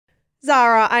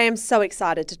Zara, I am so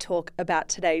excited to talk about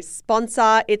today's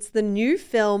sponsor. It's the new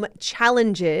film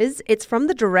Challenges. It's from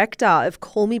the director of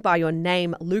Call Me By Your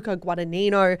Name, Luca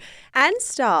Guadagnino, and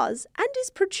stars and is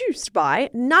produced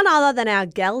by none other than our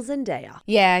gal Zendaya.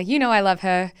 Yeah, you know I love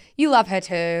her. You love her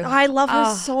too. I love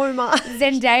her so much.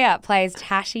 Zendaya plays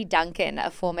Tashi Duncan,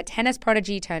 a former tennis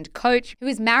prodigy turned coach who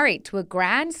is married to a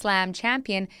Grand Slam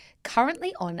champion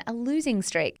currently on a losing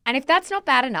streak. And if that's not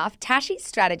bad enough, Tashi's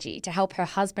strategy to help her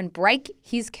husband break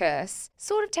his curse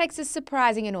sort of takes a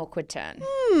surprising and awkward turn.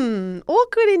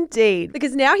 Awkward indeed,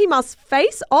 because now he must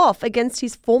face off against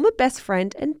his former best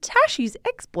friend and Tashi's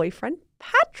ex-boyfriend,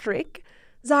 Patrick.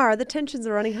 Zara, the tensions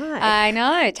are running high. I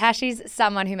know. Tashi's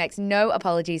someone who makes no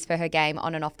apologies for her game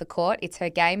on and off the court. It's her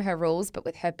game, her rules, but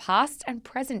with her past and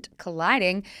present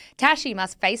colliding, Tashi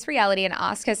must face reality and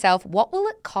ask herself, what will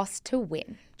it cost to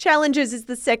win? Challenges is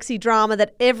the sexy drama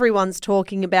that everyone's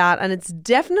talking about, and it's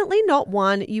definitely not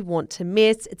one you want to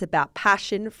miss. It's about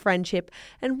passion, friendship,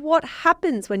 and what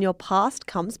happens when your past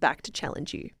comes back to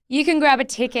challenge you. You can grab a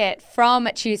ticket from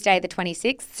Tuesday the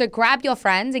 26th, so grab your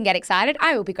friends and get excited.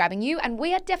 I will be grabbing you, and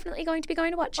we are definitely going to be going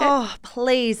to watch it. Oh,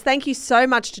 please. Thank you so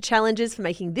much to Challenges for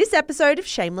making this episode of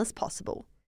Shameless possible.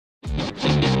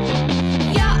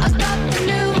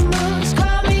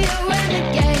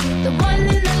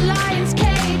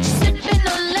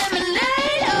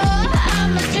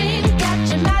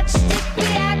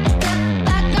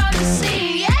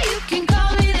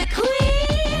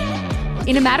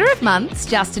 In a matter of months,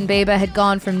 Justin Bieber had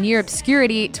gone from near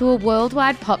obscurity to a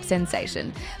worldwide pop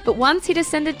sensation. But once he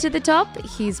descended to the top,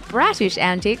 his brattish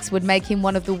antics would make him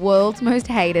one of the world's most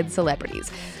hated celebrities.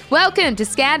 Welcome to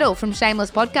Scandal from Shameless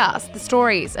Podcast, the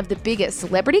stories of the biggest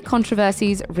celebrity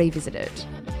controversies revisited.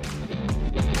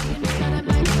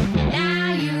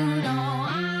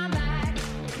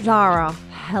 Zara,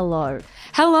 hello.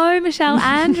 Hello, Michelle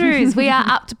Andrews. We are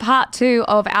up to part 2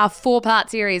 of our 4-part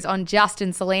series on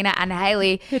Justin, Selena and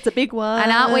Hailey. It's a big one.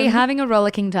 And aren't we having a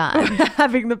rollicking time?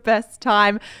 Having the best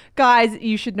time. Guys,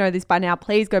 you should know this by now.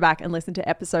 Please go back and listen to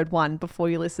episode 1 before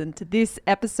you listen to this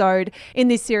episode. In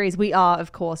this series, we are,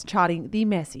 of course, charting the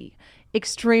messy,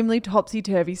 extremely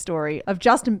topsy-turvy story of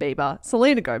Justin Bieber,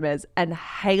 Selena Gomez, and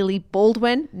Hailey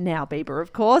Baldwin, now Bieber,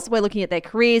 of course. We're looking at their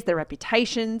careers, their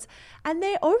reputations, and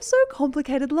their oh-so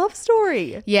complicated love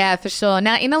story. Yeah, for sure.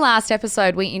 Now, in the last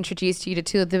episode, we introduced you to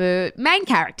 2 of the main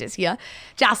characters here,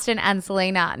 Justin and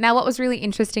Selena. Now, what was really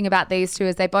interesting about these 2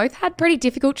 is they both had pretty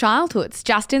difficult childhoods.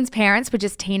 Justin's parents were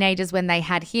just teenagers when they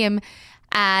had him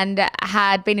and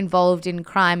had been involved in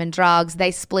crime and drugs.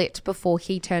 They split before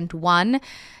he turned 1.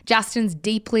 Justin's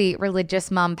deeply religious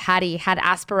mum, Patty, had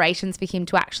aspirations for him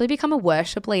to actually become a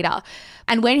worship leader.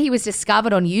 And when he was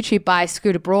discovered on YouTube by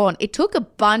Scooter Braun, it took a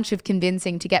bunch of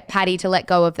convincing to get Patty to let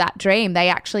go of that dream. They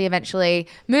actually eventually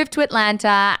moved to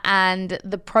Atlanta, and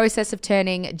the process of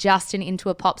turning Justin into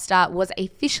a pop star was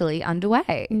officially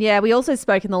underway. Yeah, we also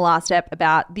spoke in the last ep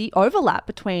about the overlap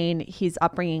between his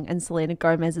upbringing and Selena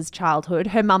Gomez's childhood.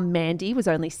 Her mum, Mandy, was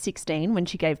only 16 when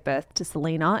she gave birth to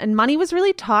Selena, and money was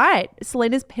really tight.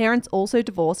 Selena's parents also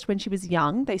divorced when she was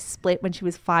young. They split when she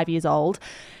was 5 years old.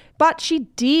 But she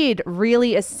did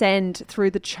really ascend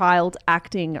through the child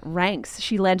acting ranks.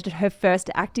 She landed her first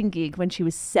acting gig when she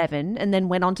was 7 and then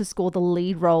went on to score the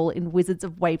lead role in Wizards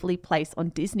of Waverly Place on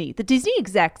Disney. The Disney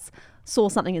execs saw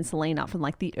something in Selena from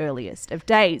like the earliest of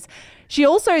days. She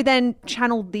also then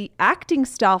channeled the acting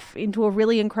stuff into a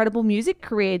really incredible music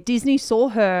career. Disney saw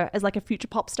her as like a future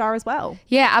pop star as well.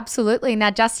 Yeah, absolutely. Now,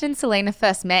 Justin and Selena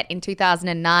first met in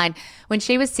 2009 when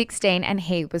she was 16 and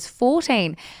he was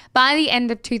 14. By the end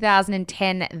of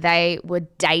 2010, they were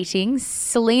dating.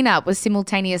 Selena was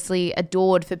simultaneously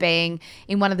adored for being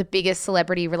in one of the biggest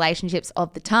celebrity relationships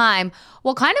of the time,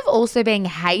 while kind of also being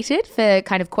hated for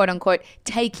kind of quote unquote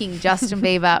taking Justin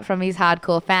Bieber from his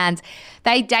hardcore fans.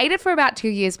 They dated for about 2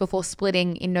 years before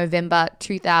splitting in November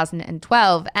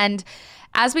 2012. And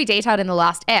as we detailed in the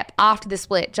last ep, after the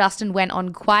split, Justin went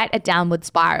on quite a downward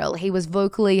spiral. He was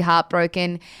vocally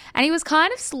heartbroken and he was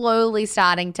kind of slowly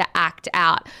starting to act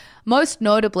out. Most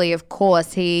notably, of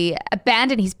course, he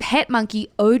abandoned his pet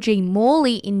monkey, OG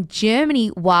Morley, in Germany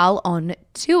while on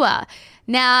tour.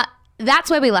 Now,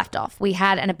 that's where we left off. We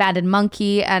had an abandoned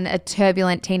monkey and a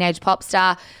turbulent teenage pop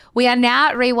star. We are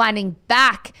now rewinding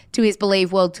back to his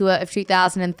Believe World Tour of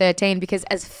 2013 because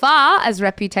as far as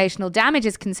reputational damage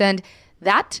is concerned,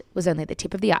 that was only the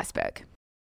tip of the iceberg.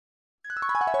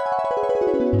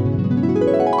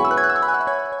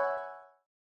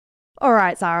 All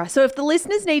right, Zara. So if the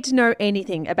listeners need to know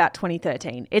anything about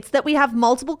 2013, it's that we have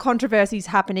multiple controversies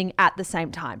happening at the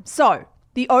same time. So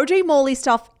The OJ Morley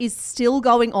stuff is still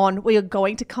going on. We are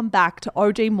going to come back to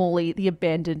OJ Morley, the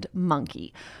abandoned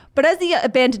monkey. But as the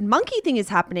abandoned monkey thing is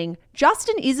happening,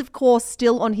 Justin is, of course,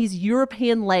 still on his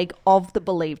European leg of the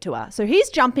Believe tour. So he's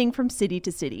jumping from city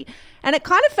to city. And it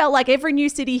kind of felt like every new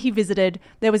city he visited,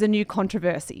 there was a new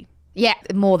controversy. Yeah,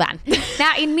 more than.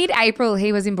 Now, in mid-April,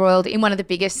 he was embroiled in one of the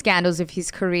biggest scandals of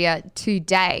his career to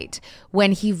date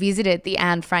when he visited the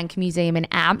Anne Frank Museum in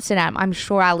Amsterdam. I'm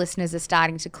sure our listeners are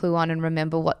starting to clue on and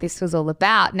remember what this was all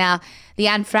about. Now, the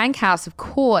Anne Frank House, of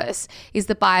course, is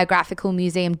the biographical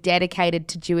museum dedicated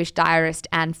to Jewish diarist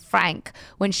Anne Frank.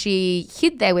 When she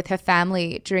hid there with her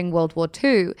family during World War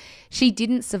II, she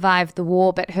didn't survive the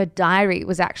war, but her diary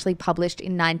was actually published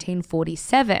in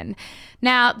 1947.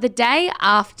 Now, the day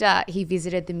after he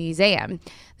visited the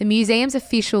museum's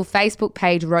official Facebook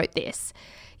page wrote this.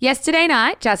 Yesterday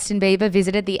night, Justin Bieber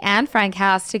visited the Anne Frank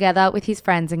house together with his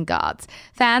friends and guards.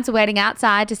 Fans were waiting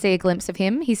outside to see a glimpse of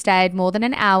him. He stayed more than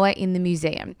an hour in the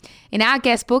museum. In our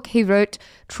guest book, he wrote,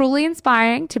 "Truly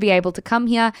inspiring to be able to come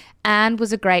here. Anne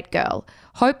was a great girl.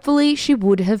 Hopefully she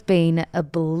would have been a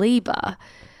believer."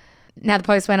 Now, the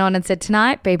post went on and said,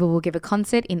 tonight, Bieber will give a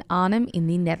concert in Arnhem in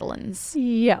the Netherlands.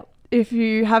 Yeah. If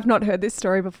you have not heard this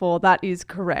story before, that is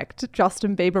correct.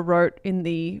 Justin Bieber wrote in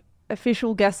the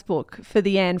official guest book for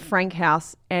the Anne Frank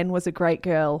house, Anne was a great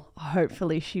girl.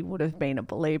 Hopefully she would have been a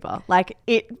believer. Like,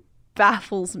 it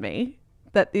baffles me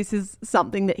that this is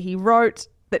something that he wrote,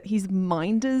 that his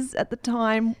minders at the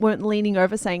time weren't leaning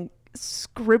over saying,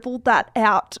 scribble that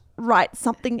out, write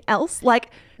something else. Like,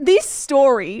 this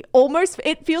story almost,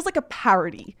 it feels like a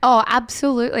parody. Oh,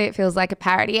 absolutely. It feels like a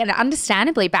parody. And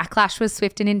understandably, backlash was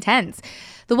swift and intense.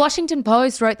 The Washington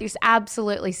Post wrote this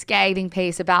absolutely scathing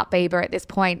piece about Bieber at this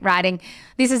point, writing,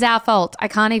 "This is our fault. I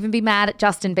can't even be mad at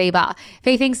Justin Bieber. If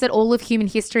he thinks that all of human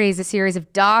history is a series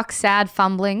of dark, sad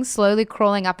fumblings, slowly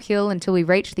crawling uphill until we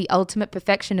reach the ultimate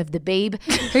perfection of the Beeb,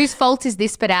 whose fault is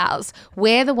this but ours?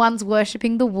 We're the ones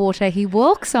worshipping the water he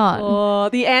walks on." Oh,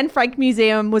 the Anne Frank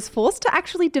Museum was forced to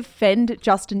actually defend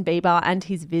Justin Bieber and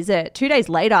his visit. 2 days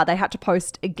later, they had to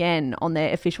post again on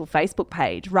their official Facebook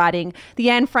page, writing, "The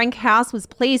Anne Frank house was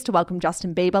pleased to welcome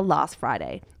Justin Bieber last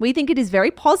Friday. We think it is very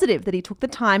positive that he took the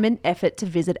time and effort to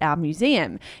visit our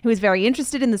museum. He was very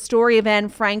interested in the story of Anne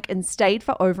Frank and stayed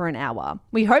for over an hour.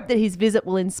 We hope that his visit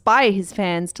will inspire his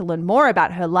fans to learn more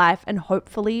about her life and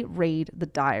hopefully read the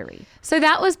diary." So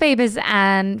that was Bieber's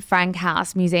Anne Frank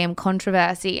House Museum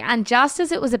controversy. And just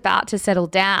as it was about to settle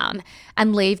down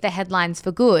and leave the headlines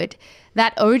for good,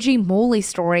 that OJ Morley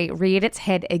story reared its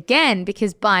head again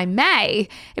because by May,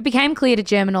 it became clear to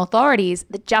German authorities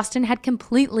that Justin had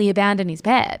completely abandoned his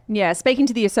pet. Yeah, speaking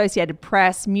to the Associated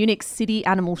Press, Munich City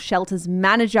Animal Shelter's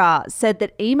manager said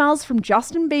that emails from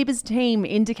Justin Bieber's team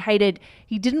indicated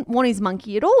he didn't want his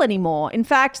monkey at all anymore. In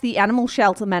fact, the animal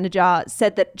shelter manager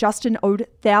said that Justin owed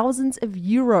thousands of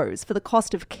euros for the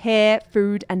cost of care,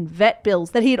 food, and vet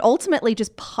bills that he had ultimately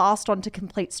just passed on to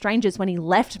complete strangers when he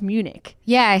left Munich.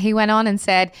 Yeah, he went on and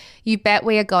said, "You bet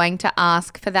we are going to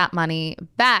ask for that money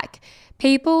back."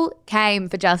 People came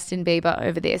for Justin Bieber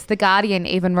over this. The Guardian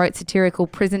even wrote satirical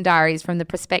prison diaries from the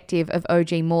perspective of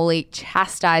OJ Morley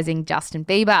chastising Justin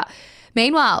Bieber.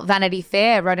 Meanwhile, Vanity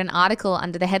Fair wrote an article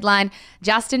under the headline,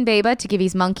 "Justin Bieber to give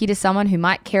his monkey to someone who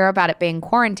might care about it being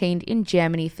quarantined in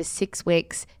Germany for 6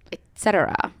 weeks,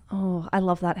 etc." Oh, I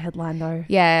love that headline though.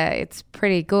 Yeah, it's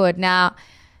pretty good. Now,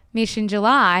 Mission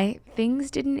July,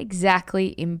 things didn't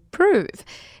exactly improve.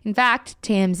 In fact,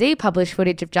 TMZ published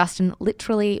footage of Justin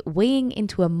literally weeing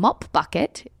into a mop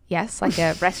bucket, yes, like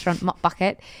a restaurant mop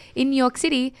bucket, in New York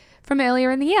City from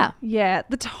earlier in the year. Yeah,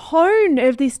 the tone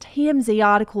of this TMZ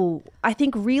article, I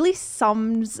think, really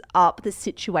sums up the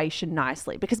situation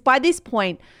nicely because by this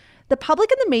point, the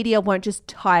public and the media weren't just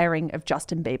tiring of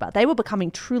Justin Bieber. They were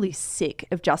becoming truly sick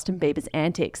of Justin Bieber's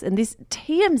antics. And this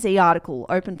TMZ article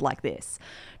opened like this.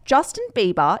 Justin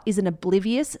Bieber is an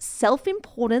oblivious,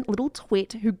 self-important little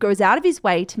twit who goes out of his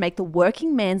way to make the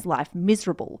working man's life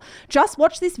miserable. Just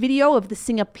watch this video of the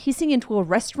singer pissing into a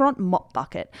restaurant mop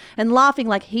bucket and laughing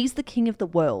like he's the king of the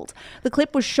world. The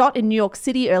clip was shot in New York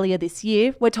City earlier this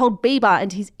year. We're told Bieber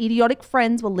and his idiotic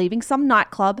friends were leaving some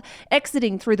nightclub,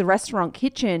 exiting through the restaurant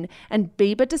kitchen, and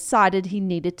Bieber decided he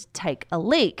needed to take a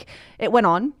leak. It went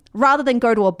on. Rather than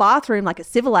go to a bathroom like a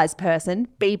civilized person,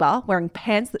 Bieber, wearing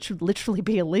pants that should literally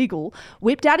be illegal,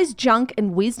 whipped out his junk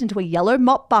and whizzed into a yellow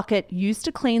mop bucket used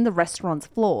to clean the restaurant's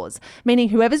floors, meaning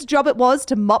whoever's job it was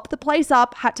to mop the place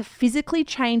up had to physically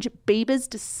change Bieber's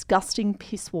disgusting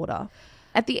piss water.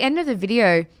 At the end of the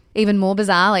video, even more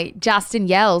bizarrely, Justin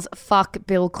yells, "Fuck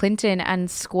Bill Clinton,"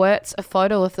 and squirts a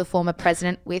photo of the former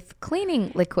president with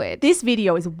cleaning liquid. This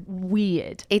video is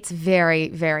weird. It's very,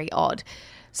 very odd.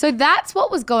 So that's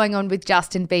what was going on with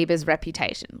Justin Bieber's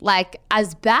reputation. Like,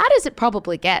 as bad as it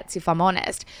probably gets, if I'm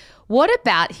honest. What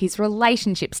about his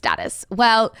relationship status?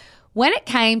 Well, when it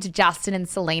came to Justin and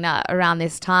Selena around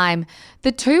this time,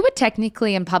 the two were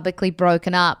technically and publicly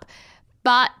broken up,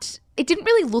 but it didn't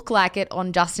really look like it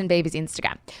on Justin Bieber's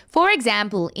Instagram. For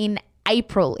example, in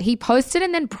April, he posted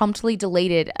and then promptly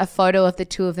deleted a photo of the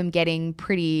two of them getting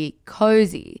pretty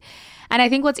cozy. And I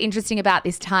think what's interesting about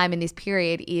this time in this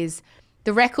period is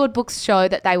the record books show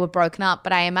that they were broken up,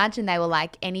 but I imagine they were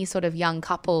like any sort of young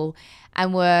couple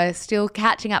and were still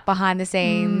catching up behind the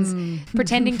scenes,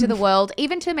 pretending to the world,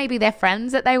 even to maybe their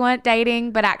friends that they weren't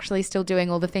dating, but actually still doing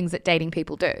all the things that dating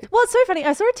people do. Well, it's so funny.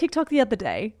 I saw a TikTok the other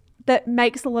day that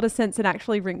makes a lot of sense and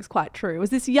actually rings quite true. It was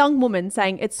this young woman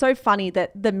saying it's so funny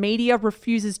that the media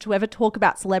refuses to ever talk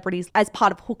about celebrities as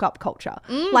part of hookup culture.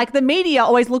 Like the media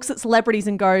always looks at celebrities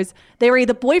and goes, they're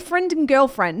either boyfriend and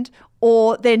girlfriend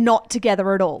or they're not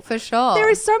together at all. For sure.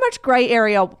 There is so much grey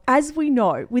area, as we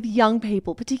know, with young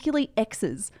people, particularly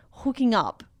exes, hooking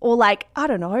up or like, I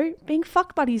don't know, being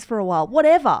fuck buddies for a while,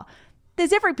 whatever.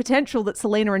 There's every potential that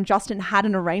Selena and Justin had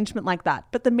an arrangement like that,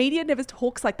 but the media never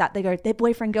talks like that. They go, they're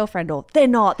boyfriend, girlfriend, or they're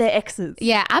not, they're exes.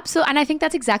 Yeah, absolutely. And I think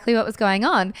that's exactly what was going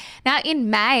on. Now, in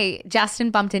May,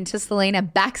 Justin bumped into Selena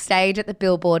backstage at the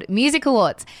Billboard Music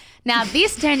Awards. Now,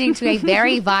 this turned into a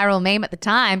very viral meme at the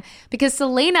time because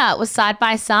Selena was side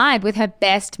by side with her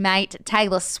best mate,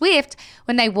 Taylor Swift,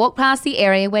 when they walked past the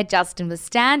area where Justin was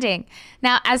standing.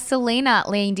 Now, as Selena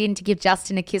leaned in to give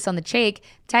Justin a kiss on the cheek,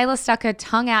 Taylor stuck her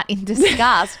tongue out in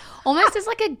disgust, almost as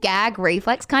like a gag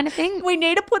reflex kind of thing. We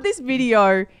need to put this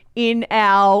video in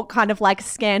our kind of like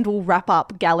scandal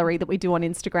wrap-up gallery that we do on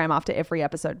Instagram after every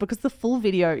episode because the full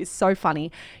video is so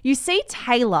funny. You see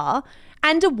Taylor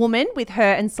and a woman with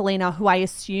her and Selena, who I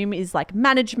assume is like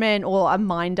management or a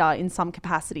minder in some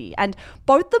capacity. And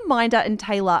both the minder and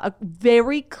Taylor are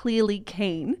very clearly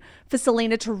keen for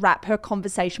Selena to wrap her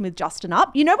conversation with Justin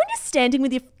up. You know when you're standing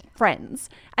with your friends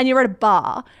and you're at a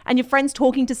bar and your friend's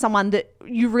talking to someone that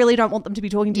you really don't want them to be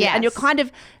talking to you, and you're kind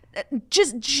of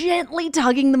just gently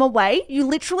tugging them away. You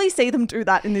literally see them do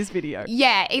that in this video.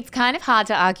 Yeah, it's kind of hard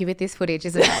to argue with this footage,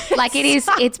 isn't it? Like it is,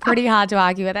 it's pretty hard to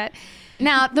argue with it.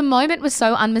 Now, the moment was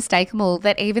so unmistakable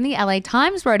that even the LA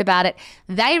Times wrote about it.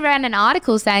 They ran an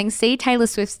article saying, "See Taylor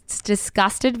Swift's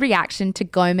disgusted reaction to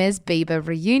Gomez-Bieber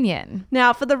reunion."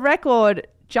 Now, for the record,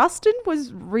 Justin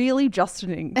was really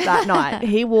Justining that night.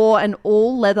 He wore an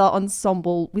all-leather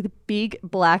ensemble with big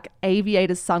black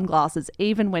aviator sunglasses,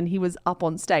 even when he was up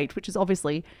on stage, which is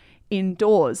obviously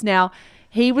indoors. Now,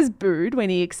 he was booed when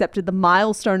he accepted the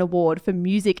Milestone Award for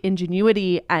Music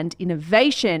Ingenuity and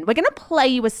Innovation. We're going to play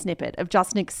you a snippet of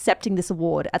Justin accepting this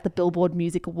award at the Billboard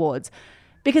Music Awards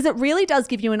because it really does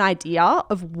give you an idea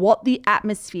of what the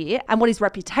atmosphere and what his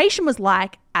reputation was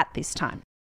like at this time.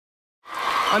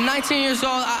 I'm 19 years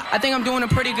old. I think I'm doing a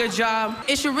pretty good job.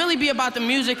 It should really be about the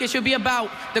music. It should be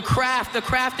about the craft that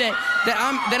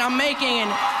I'm making.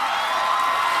 And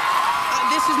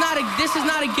this is not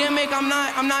a gimmick.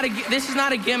 This is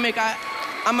not a gimmick.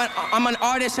 I'm an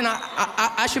artist, and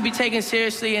I should be taken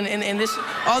seriously. And this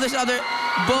all this other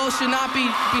bull should not be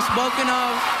spoken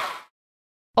of.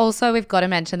 Also, we've got to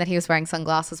mention that he was wearing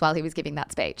sunglasses while he was giving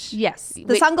that speech. Yes.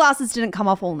 The sunglasses didn't come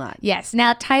off all night. Yes.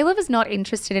 Now, Taylor was not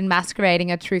interested in masquerading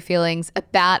her true feelings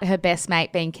about her best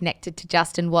mate being connected to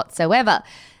Justin whatsoever.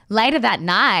 Later that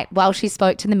night, while she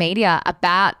spoke to the media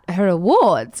about her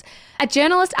awards, a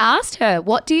journalist asked her,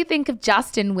 "What do you think of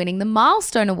Justin winning the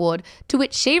Milestone Award?" To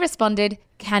which she responded,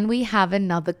 "Can we have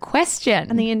another question?"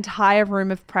 And the entire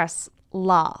room of press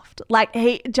laughed. Like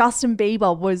Justin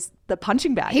Bieber was the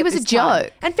punching bag. He was a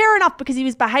joke. And fair enough, because he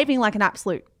was behaving like an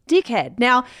absolute dickhead.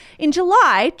 Now, in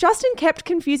July, Justin kept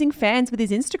confusing fans with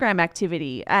his Instagram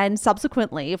activity and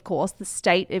subsequently, of course, the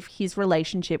state of his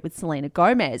relationship with Selena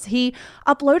Gomez. He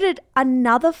uploaded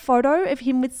another photo of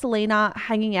him with Selena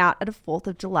hanging out at a 4th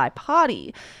of July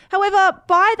party. However,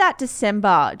 by that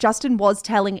December, Justin was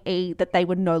telling E! that they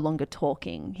were no longer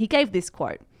talking. He gave this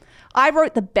quote: "I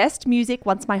wrote the best music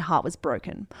once my heart was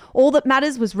broken. All That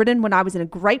Matters was written when I was in a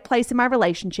great place in my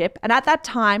relationship, and at that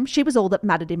time, she was all that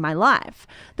mattered in my life.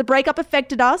 The breakup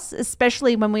affected us,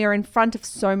 especially when we are in front of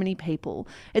so many people.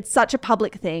 It's such a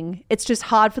public thing. It's just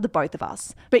hard for the both of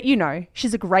us. But you know,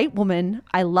 she's a great woman.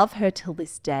 I love her till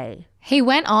this day." He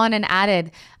went on and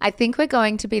added, "I think we're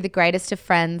going to be the greatest of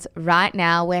friends. Right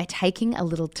now, we're taking a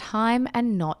little time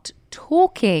and not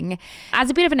talking. As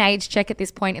a bit of an age check at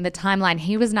this point in the timeline,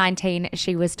 he was 19,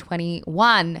 she was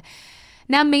 21.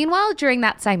 Now, meanwhile, during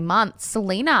that same month,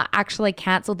 Selena actually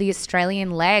cancelled the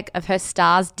Australian leg of her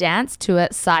Stars Dance tour,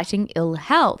 citing ill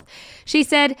health. She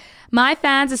said, "My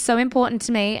fans are so important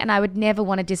to me and I would never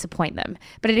want to disappoint them.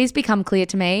 But it has become clear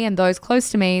to me and those close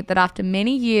to me that after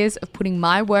many years of putting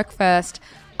my work first,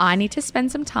 I need to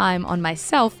spend some time on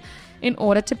myself in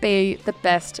order to be the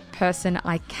best person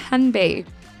I can be."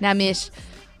 Now, Mish,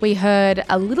 we heard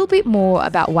a little bit more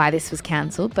about why this was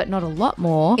cancelled, but not a lot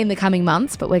more in the coming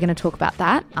months, but we're going to talk about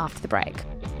that after the break.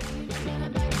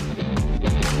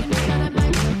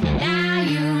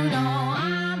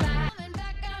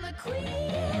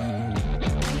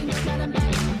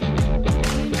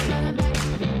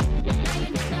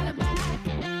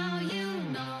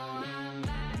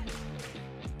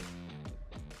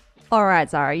 All right,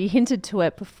 Zara, you hinted to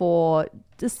it before.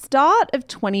 The start of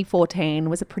 2014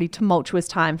 was a pretty tumultuous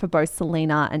time for both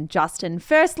Selena and Justin.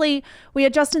 Firstly, we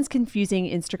had Justin's confusing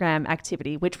Instagram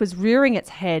activity, which was rearing its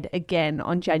head again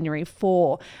on January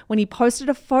 4, when he posted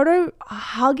a photo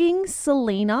hugging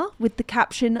Selena with the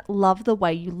caption, "Love the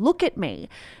way you look at me."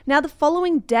 Now, the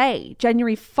following day,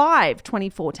 January 5,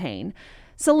 2014,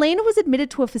 Selena was admitted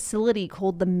to a facility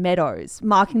called The Meadows,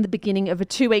 marking the beginning of a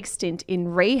 2-week stint in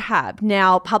rehab.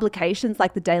 Now, publications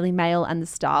like the Daily Mail and The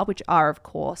Star, which are, of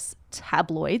course,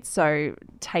 tabloids, so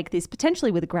take this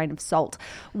potentially with a grain of salt,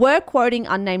 were quoting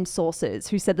unnamed sources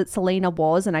who said that Selena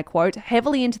was, and I quote,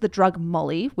 "heavily into the drug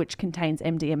Molly," which contains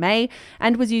MDMA,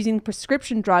 and was using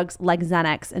prescription drugs like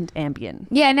Xanax and Ambien.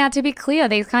 Yeah, now to be clear,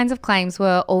 these kinds of claims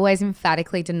were always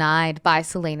emphatically denied by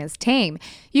Selena's team.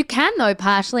 You can, though,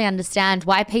 partially understand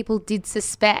why people did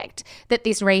suspect that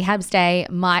this rehab stay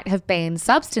might have been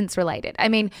substance related. I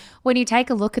mean, when you take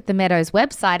a look at the Meadows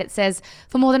website, it says,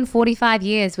 "For more than 45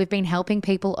 years, we've been helping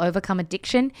people overcome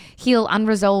addiction, heal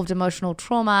unresolved emotional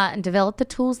trauma, and develop the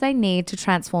tools they need to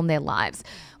transform their lives.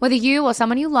 Whether you or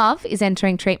someone you love is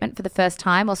entering treatment for the first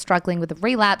time or struggling with a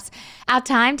relapse, our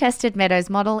time-tested Meadows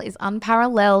model is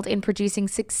unparalleled in producing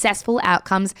successful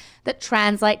outcomes that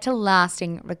translate to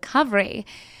lasting recovery."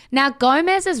 Now,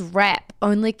 Gomez's rep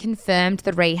only confirmed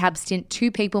the rehab stint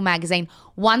to People magazine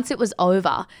once it was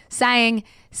over, saying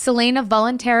Selena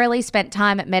voluntarily spent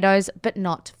time at Meadows, but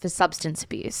not for substance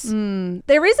abuse.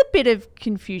 There is a bit of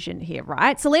confusion here,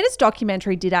 right? Selena's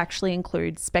documentary did actually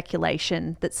include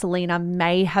speculation that Selena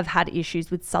may have had issues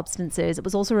with substances. It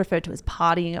was also referred to as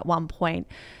partying at one point.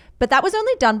 But that was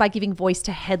only done by giving voice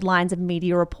to headlines and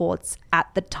media reports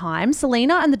at the time.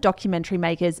 Selena and the documentary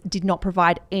makers did not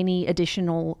provide any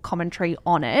additional commentary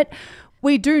on it.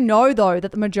 We do know, though,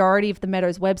 that the majority of the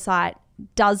Meadows website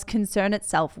does concern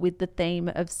itself with the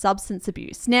theme of substance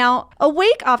abuse. Now, a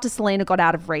week after Selena got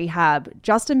out of rehab,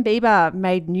 Justin Bieber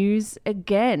made news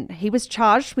again. He was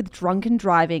charged with drunken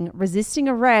driving, resisting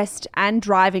arrest, and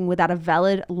driving without a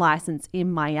valid license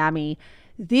in Miami.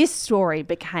 This story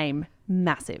became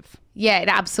massive. Yeah, it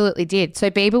absolutely did. So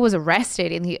Bieber was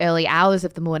arrested in the early hours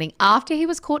of the morning after he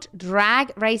was caught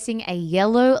drag racing a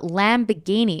yellow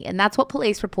Lamborghini, and that's what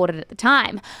police reported at the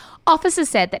time. Officers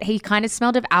said that he kind of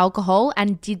smelled of alcohol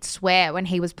and did swear when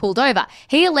he was pulled over.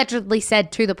 He allegedly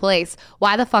said to the police,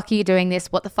 "Why the fuck are you doing this?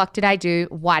 What the fuck did I do?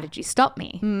 Why did you stop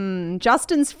me?"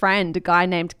 Justin's friend, a guy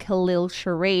named Khalil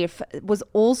Sharif, was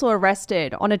also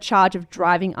arrested on a charge of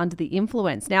driving under the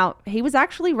influence. Now, he was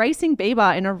actually racing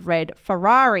Bieber in a red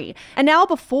Ferrari. An hour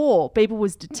before Bieber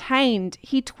was detained,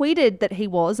 he tweeted that he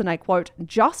was, and I quote,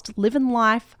 "just living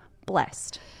life,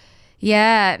 blessed."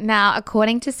 Yeah. Now,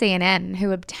 according to CNN,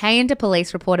 who obtained a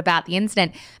police report about the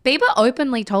incident, Bieber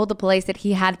openly told the police that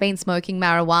he had been smoking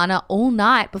marijuana all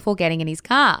night before getting in his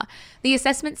car. The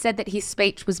assessment said that his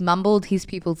speech was mumbled, his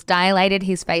pupils dilated,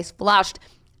 his face flushed,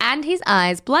 and his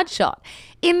eyes bloodshot.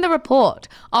 In the report,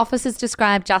 officers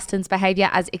described Justin's behaviour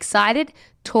as excited,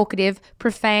 talkative,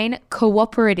 profane,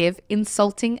 cooperative,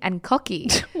 insulting, and cocky.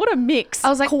 What a mix. I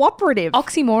was like, cooperative.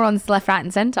 Oxymorons left, right,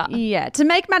 and centre. Yeah. To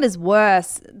make matters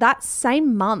worse, that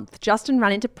same month, Justin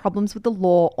ran into problems with the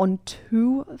law on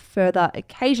 2 further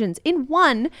occasions. In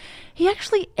one, he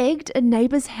actually egged a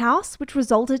neighbour's house, which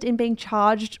resulted in being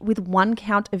charged with 1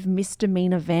 count of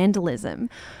misdemeanor vandalism.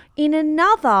 In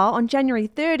another, on January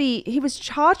 30, he was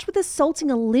charged with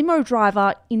assaulting a limo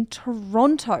driver in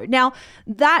Toronto. Now,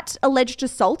 that alleged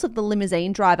assault of the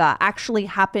limousine driver actually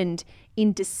happened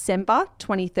in December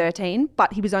 2013,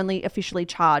 but he was only officially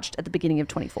charged at the beginning of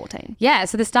 2014. Yeah,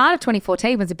 so the start of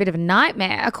 2014 was a bit of a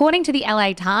nightmare. According to the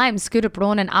LA Times, Scooter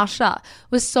Braun and Usher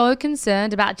were so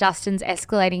concerned about Justin's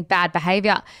escalating bad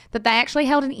behaviour that they actually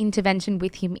held an intervention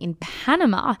with him in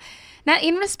Panama. Now,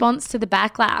 in response to the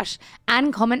backlash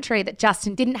and commentary that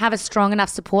Justin didn't have a strong enough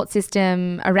support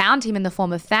system around him in the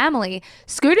form of family,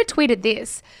 Scooter tweeted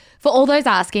this: "For all those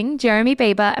asking, Jeremy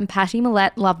Bieber and Patty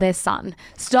Millett love their son.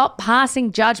 Stop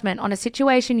passing judgment on a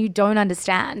situation you don't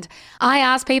understand. I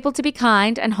ask people to be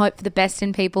kind and hope for the best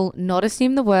in people, not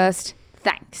assume the worst.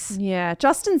 Thanks." Yeah,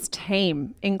 Justin's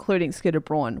team, including Scooter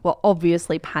Braun, were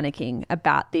obviously panicking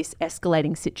about this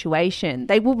escalating situation.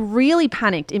 They were really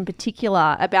panicked in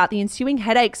particular about the ensuing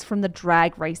headaches from the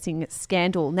drag racing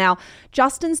scandal. Now,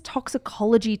 Justin's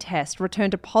toxicology test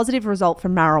returned a positive result for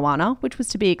marijuana, which was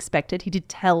to be expected. He did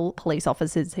tell police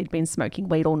officers he'd been smoking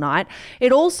weed all night.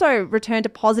 It also returned a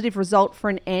positive result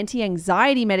for an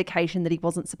anti-anxiety medication that he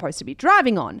wasn't supposed to be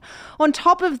driving on. On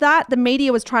top of that, the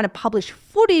media was trying to publish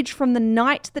footage from the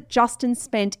night that Justin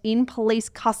spent in police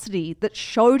custody that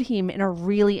showed him in a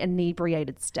really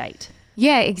inebriated state.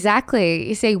 Yeah, exactly.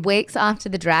 You see, weeks after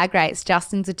the drag race,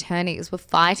 Justin's attorneys were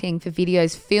fighting for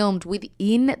videos filmed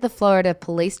within the Florida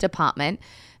Police Department,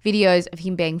 videos of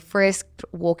him being frisked,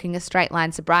 walking a straight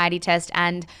line sobriety test,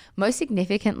 and most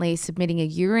significantly, submitting a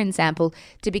urine sample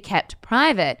to be kept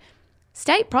private.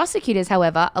 State prosecutors,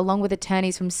 however, along with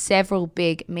attorneys from several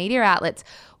big media outlets,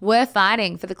 were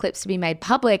fighting for the clips to be made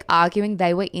public, arguing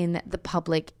they were in the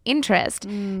public interest.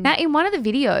 Now, in one of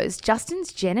the videos,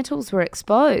 Justin's genitals were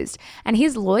exposed, and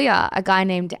his lawyer, a guy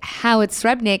named Howard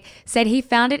Srebnick, said he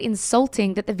found it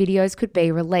insulting that the videos could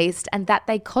be released and that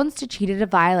they constituted a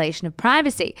violation of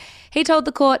privacy. He told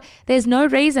the court there's no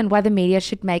reason why the media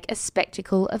should make a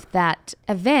spectacle of that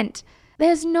event.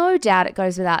 There's no doubt, it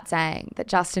goes without saying, that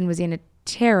Justin was in a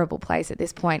terrible place at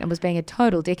this point and was being a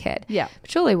total dickhead. Yeah. But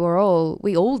surely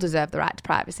we all deserve the right to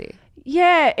privacy.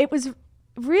 Yeah, it was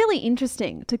really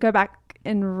interesting to go back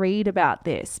and read about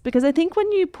this, because I think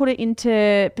when you put it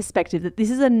into perspective that this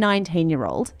is a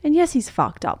 19-year-old, and yes, he's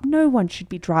fucked up. No one should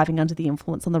be driving under the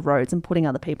influence on the roads and putting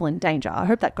other people in danger. I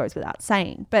hope that goes without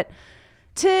saying. But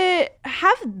to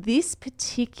have this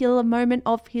particular moment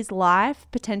of his life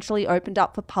potentially opened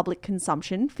up for public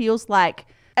consumption feels like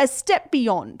a step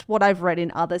beyond what I've read in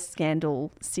other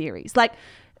scandal series. Like,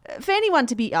 for anyone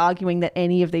to be arguing that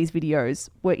any of these videos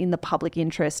were in the public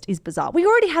interest is bizarre. We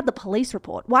already had the police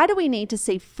report. Why do we need to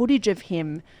see footage of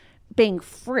him being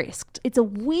frisked? It's a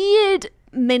weird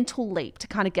mental leap to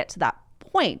kind of get to that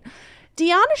point.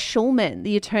 Deanna Schulman,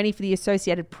 the attorney for the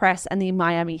Associated Press and the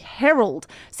Miami Herald,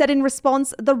 said in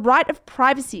response, "The right of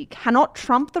privacy cannot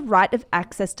trump the right of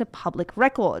access to public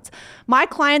records. My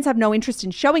clients have no interest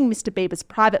in showing Mr. Bieber's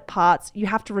private parts. You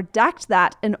have to redact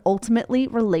that and ultimately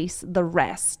release the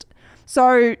rest."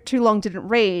 So, too long didn't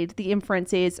read. The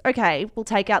inference is, okay, we'll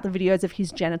take out the videos of his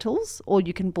genitals, or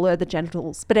you can blur the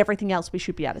genitals, but everything else we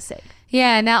should be able to see.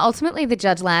 Yeah, now ultimately the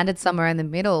judge landed somewhere in the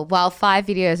middle. While 5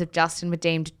 videos of Justin were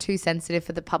deemed too sensitive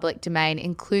for the public domain,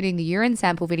 including the urine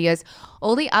sample videos,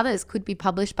 all the others could be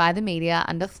published by the media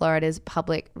under Florida's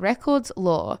public records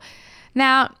law.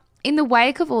 Now, in the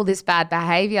wake of all this bad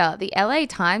behaviour, the LA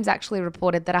Times actually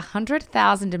reported that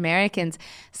 100,000 Americans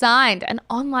signed an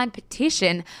online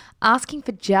petition asking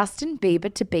for Justin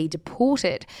Bieber to be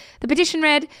deported. The petition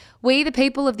read, "We, the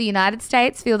people of the United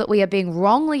States, feel that we are being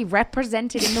wrongly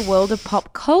represented in the world of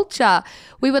pop culture.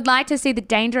 We would like to see the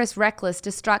dangerous, reckless,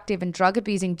 destructive and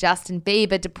drug-abusing Justin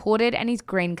Bieber deported and his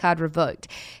green card revoked.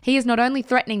 He is not only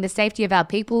threatening the safety of our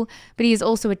people, but he is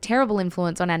also a terrible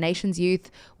influence on our nation's youth.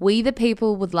 We, the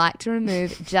people, would like to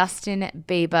remove Justin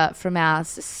Bieber from our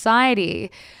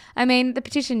society." I mean, the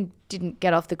petition didn't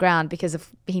get off the ground because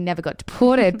he never got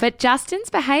deported, but Justin's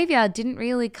behaviour didn't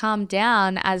really calm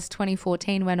down as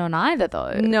 2014 went on either,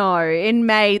 though. No. In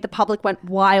May, the public went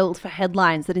wild for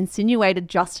headlines that insinuated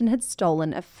Justin had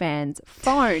stolen a fan's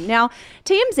phone. Now,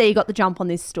 TMZ got the jump on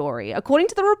this story. According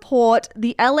to the report,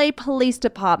 the LA Police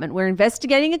Department were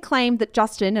investigating a claim that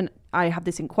Justin, and I have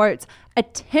this in quotes,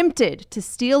 attempted to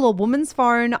steal a woman's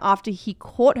phone after he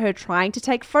caught her trying to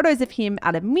take photos of him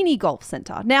at a mini golf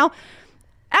centre. Now,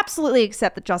 absolutely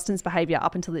accept that Justin's behaviour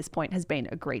up until this point has been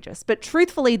egregious. But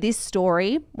truthfully, this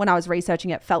story, when I was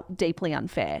researching it, felt deeply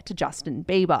unfair to Justin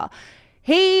Bieber.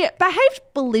 He behaved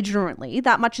belligerently,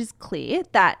 that much is clear,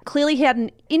 that clearly he had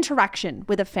an interaction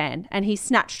with a fan and he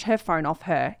snatched her phone off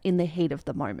her in the heat of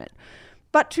the moment.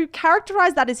 But to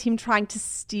characterize that as him trying to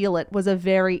steal it was a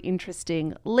very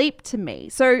interesting leap to me.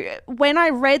 So when I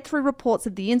read through reports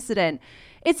of the incident,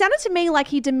 it sounded to me like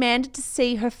he demanded to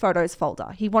see her photos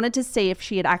folder. He wanted to see if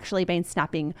she had actually been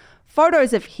snapping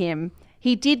photos of him.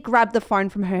 He did grab the phone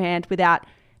from her hand without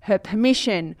her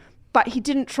permission, but he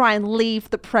didn't try and leave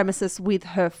the premises with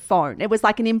her phone. It was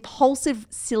like an impulsive,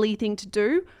 silly thing to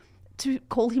do. To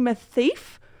call him a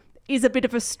thief is a bit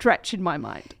of a stretch in my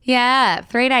mind. Yeah.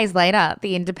 3 days later,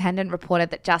 The Independent reported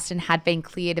that Justin had been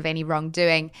cleared of any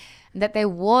wrongdoing and that there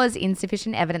was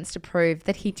insufficient evidence to prove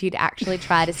that he did actually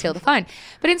try to steal the phone.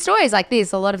 But in stories like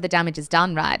this, a lot of the damage is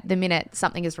done, right? The minute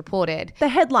something is reported. The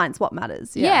headline's what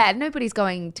matters. Yeah, nobody's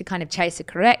going to kind of chase a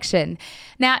correction.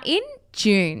 Now, in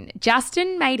June,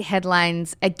 Justin made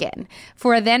headlines again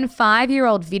for a then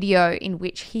 5-year-old video in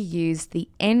which he used the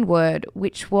N-word,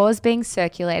 which was being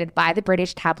circulated by the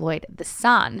British tabloid The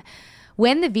Sun.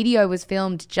 When the video was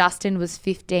filmed, Justin was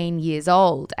 15 years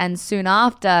old, and soon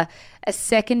after, a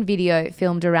second video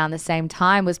filmed around the same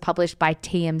time was published by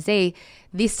TMZ,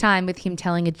 this time with him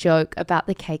telling a joke about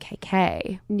the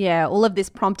KKK. Yeah, all of this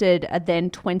prompted a then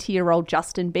 20-year-old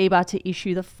Justin Bieber to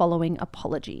issue the following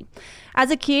apology. As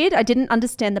a kid, I didn't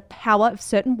understand the power of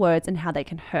certain words and how they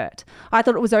can hurt. I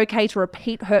thought it was okay to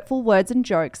repeat hurtful words and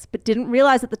jokes, but didn't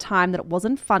realize at the time that it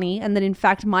wasn't funny and that in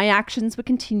fact my actions were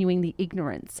continuing the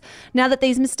ignorance. Now that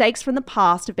these mistakes from the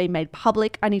past have been made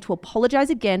public, I need to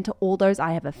apologize again to all those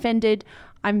I have offended.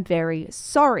 I'm very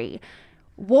sorry.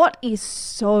 What is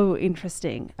so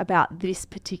interesting about this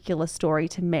particular story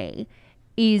to me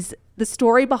is the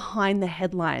story behind the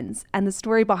headlines and the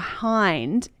story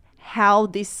behind how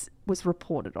this was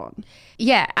reported on.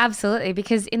 Yeah, absolutely.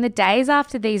 Because in the days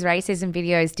after these racism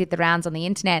videos did the rounds on the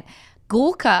internet,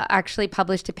 Gawker actually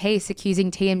published a piece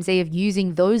accusing TMZ of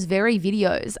using those very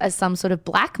videos as some sort of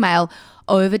blackmail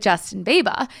over Justin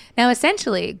Bieber. Now,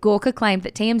 essentially, Gawker claimed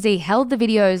that TMZ held the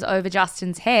videos over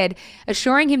Justin's head,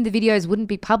 assuring him the videos wouldn't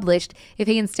be published if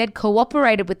he instead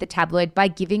cooperated with the tabloid by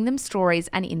giving them stories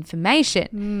and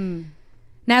information.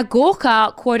 Now,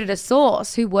 Gawker quoted a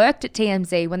source who worked at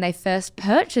TMZ when they first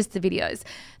purchased the videos.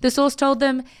 The source told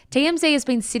them, TMZ has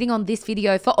been sitting on this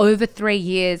video for over 3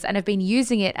 years and have been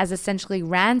using it as essentially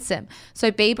ransom.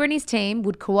 So Bieber and his team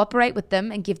would cooperate with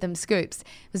them and give them scoops.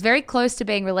 It was very close to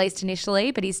being released initially,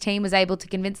 but his team was able to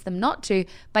convince them not to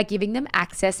by giving them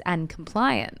access and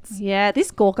compliance. Yeah,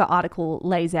 this Gawker article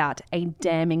lays out a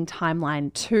damning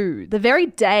timeline too. The very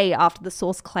day after the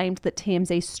source claimed that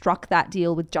TMZ struck that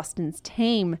deal with Justin's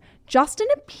team, Justin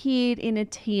appeared in a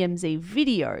TMZ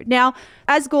video. Now,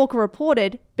 as Gawker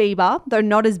reported, Bieber, though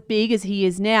not as big as he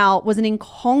is now, was an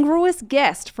incongruous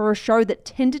guest for a show that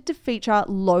tended to feature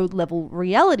low-level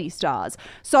reality stars.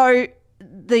 So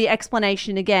the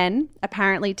explanation again,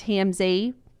 apparently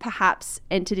TMZ perhaps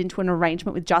entered into an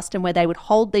arrangement with Justin where they would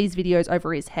hold these videos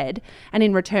over his head and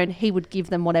in return he would give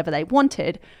them whatever they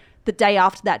wanted. The day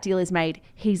after that deal is made,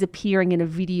 he's appearing in a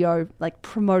video like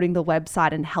promoting the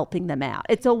website and helping them out.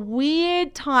 It's a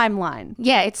weird timeline.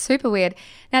 Yeah, it's super weird.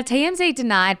 Now, TMZ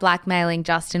denied blackmailing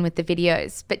Justin with the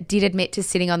videos, but did admit to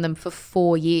sitting on them for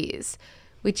 4 years,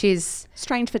 which is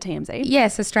strange for TMZ.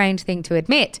 Yes, a strange thing to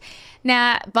admit.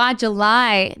 Now, by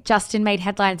July, Justin made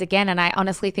headlines again, and I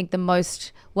honestly think the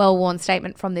most well-worn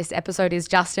statement from this episode is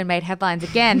Justin made headlines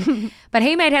again. But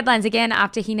he made headlines again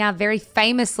after he now very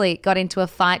famously got into a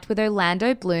fight with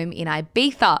Orlando Bloom in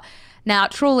Ibiza. Now,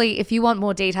 truly, if you want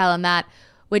more detail on that,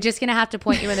 we're just going to have to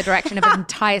point you in the direction of an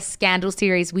entire scandal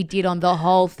series we did on the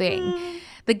whole thing.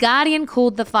 The Guardian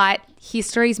called the fight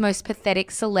history's most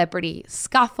pathetic celebrity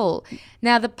scuffle.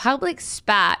 Now, the public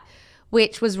spat,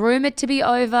 which was rumoured to be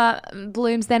over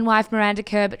Bloom's then wife Miranda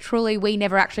Kerr, but truly we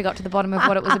never actually got to the bottom of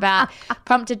what it was about,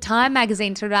 prompted Time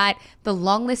magazine to write the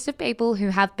long list of people who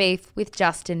have beef with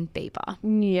Justin Bieber.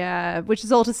 Yeah, which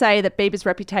is all to say that Bieber's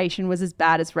reputation was as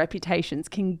bad as reputations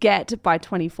can get by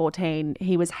 2014.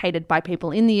 He was hated by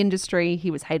people in the industry.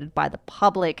 He was hated by the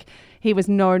public. He was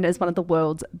known as one of the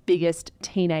world's biggest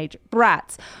teenage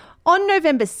brats. On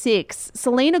November 6,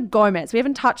 Selena Gomez, we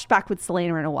haven't touched back with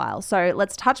Selena in a while, so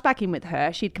let's touch back in with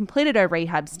her. She'd completed her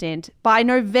rehab stint. By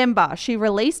November, she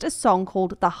released a song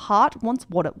called The Heart Wants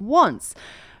What It Wants.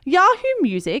 Yahoo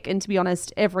Music, and to be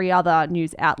honest, every other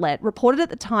news outlet, reported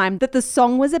at the time that the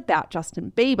song was about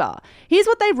Justin Bieber. Here's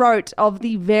what they wrote of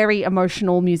the very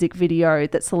emotional music video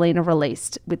that Selena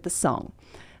released with the song.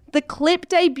 The clip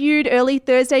debuted early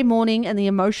Thursday morning, and the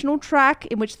emotional track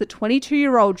in which the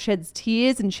 22-year-old sheds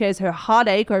tears and shares her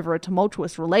heartache over a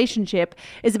tumultuous relationship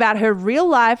is about her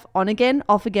real-life, on-again,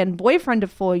 off-again boyfriend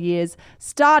of 4 years,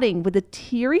 starting with a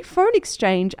teary phone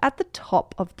exchange at the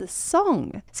top of the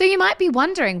song. So you might be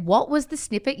wondering, what was the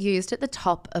snippet used at the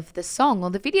top of the song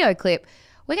or the video clip?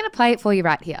 We're going to play it for you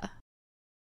right here.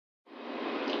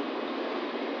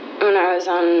 When I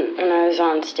was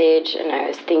on stage and I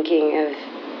was thinking of,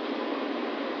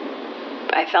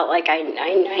 I felt like I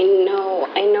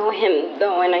know him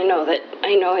though, and I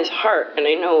know his heart, and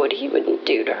I know what he would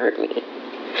do to hurt me.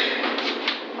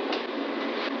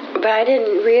 But I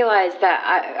didn't realize that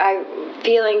I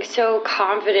feeling so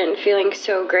confident, feeling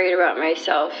so great about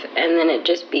myself, and then it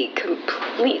just be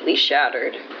completely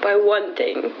shattered by one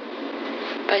thing,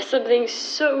 by something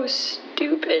so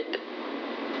stupid.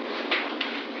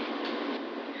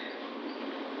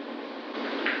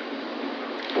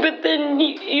 But then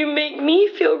you make me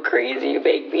feel crazy. You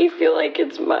make me feel like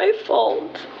it's my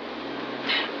fault.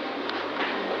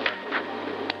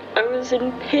 I was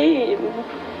in pain.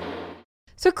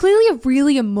 So clearly a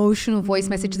really emotional voice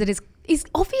message that is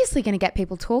obviously going to get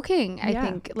people talking. I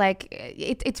think like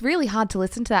it's really hard to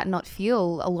listen to that and not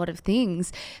feel a lot of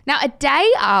things. Now, a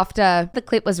day after the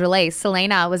clip was released,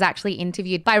 Selena was actually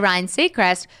interviewed by Ryan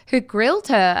Seacrest, who grilled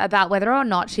her about whether or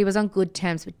not she was on good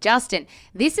terms with Justin.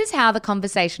 This is how the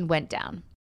conversation went down.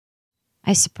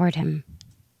 I support him.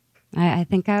 I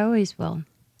think I always will.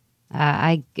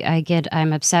 I'm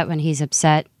upset when he's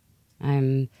upset.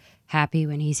 I'm happy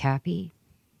when he's happy.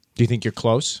 Do you think you're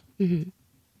close? Mm-hmm.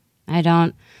 I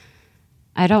don't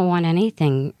want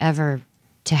anything ever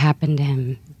to happen to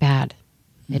him bad.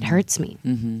 It hurts me,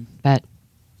 but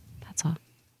that's all.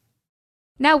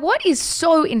 Now, what is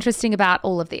so interesting about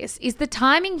all of this is the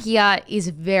timing here is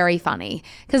very funny,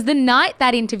 because the night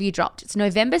that interview dropped, it's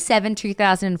November 7,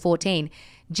 2014,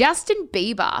 Justin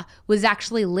Bieber was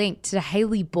actually linked to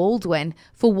Hailey Baldwin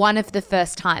for one of the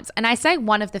first times. And I say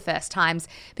one of the first times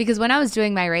because when I was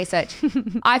doing my research,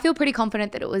 I feel pretty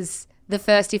confident that it was the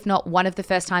first, if not one of the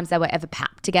first times they were ever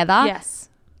papped together. Yes.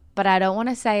 But I don't want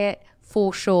to say it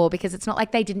for sure because it's not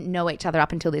like they didn't know each other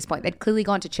up until this point. They'd clearly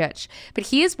gone to church. But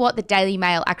here's what the Daily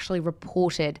Mail actually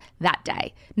reported that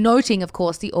day, noting, of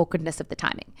course, the awkwardness of the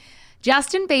timing.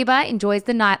 Justin Bieber enjoys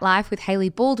the nightlife with Hailey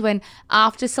Baldwin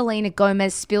after Selena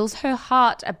Gomez spills her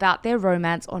heart about their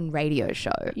romance on radio show.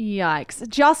 Yikes.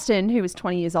 Justin, who was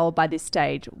 20 years old by this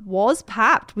stage, was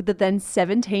papped with the then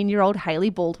 17-year-old Hailey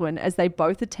Baldwin as they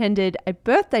both attended a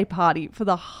birthday party for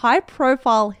the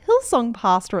high-profile Hillsong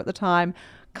pastor at the time,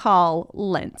 Carl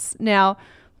Lentz. Now,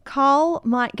 Carl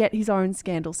might get his own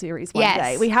scandal series one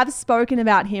day. We have spoken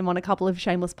about him on a couple of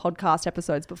Shameless podcast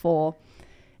episodes before.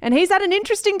 And he's had an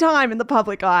interesting time in the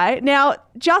public eye. Now,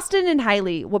 Justin and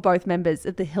Hailey were both members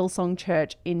of the Hillsong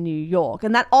Church in New York,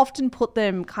 and that often put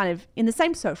them kind of in the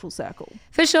same social circle.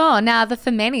 For sure. Now,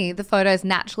 for many, the photos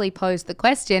naturally posed the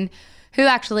question, who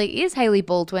actually is Hailey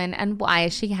Baldwin and why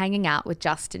is she hanging out with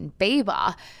Justin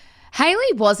Bieber?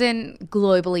 Hailey wasn't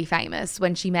globally famous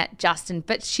when she met Justin,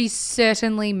 but she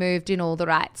certainly moved in all the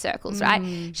right circles,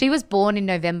 right? She was born in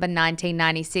November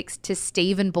 1996 to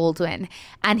Stephen Baldwin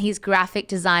and his graphic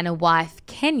designer wife,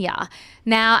 Kenya.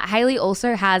 Now, Hailey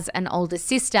also has an older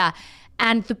sister,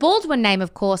 and the Baldwin name,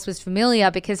 of course, was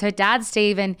familiar because her dad,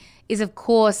 Stephen, is, of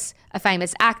course, a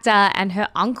famous actor, and her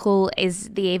uncle is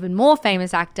the even more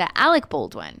famous actor, Alec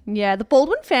Baldwin. Yeah, the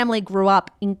Baldwin family grew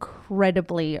up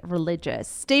incredibly religious.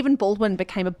 Stephen Baldwin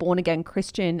became a born-again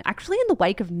Christian actually in the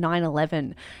wake of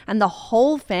 9/11, and the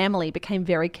whole family became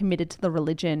very committed to the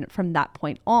religion from that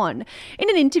point on. In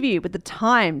an interview with The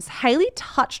Times, Hailey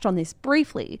touched on this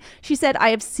briefly. She said, "I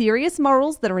have serious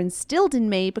morals that are instilled in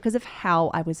me because of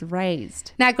how I was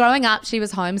raised." Now, growing up, she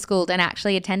was homeschooled and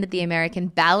actually attended the American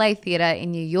Ballet Theatre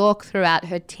in New York throughout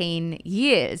her teen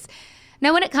years.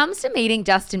 Now, when it comes to meeting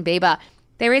Justin Bieber,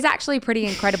 there is actually pretty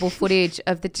incredible footage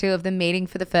of the two of them meeting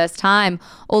for the first time,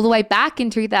 all the way back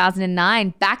in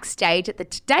 2009, backstage at the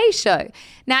Today Show.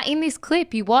 Now, in this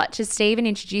clip, you watch as Stephen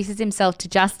introduces himself to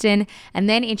Justin and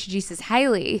then introduces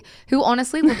Hailey, who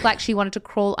honestly looked like she wanted to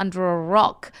crawl under a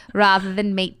rock rather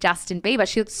than meet Justin Bieber.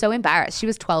 She looked so embarrassed. She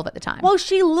was 12 at the time. Well,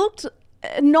 she looked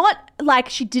not like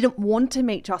she didn't want to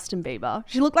meet Justin Bieber.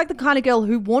 She looked like the kind of girl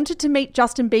who wanted to meet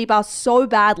Justin Bieber so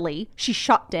badly, she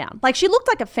shut down. Like, she looked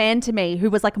like a fan to me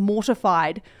who was like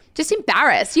mortified just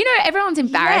embarrassed. You know, everyone's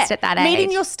embarrassed at that age.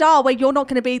 Meeting your star where you're not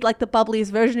going to be like the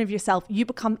bubbliest version of yourself, you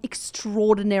become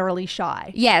extraordinarily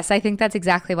shy. Yes, I think that's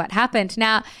exactly what happened.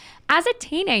 Now, as a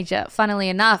teenager, funnily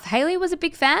enough, Hailey was a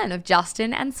big fan of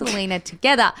Justin and Selena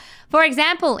together. For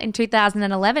example, in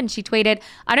 2011, she tweeted,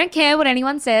 "I don't care what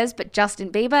anyone says, but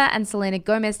Justin Bieber and Selena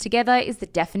Gomez together is the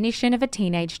definition of a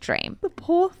teenage dream." The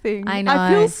poor thing. I know.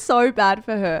 I feel so bad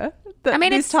for her that this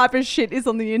it's- type of shit is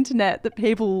on the internet that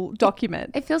people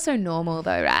document. It feels so normal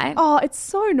though, right? Oh, it's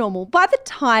so normal. By the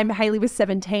time Hailey was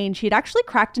 17, she had actually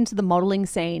cracked into the modeling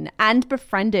scene and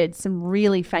befriended some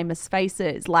really famous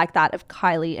faces like that of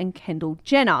Kylie and Kendall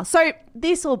Jenner. So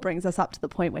this all brings us up to the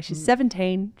point where she's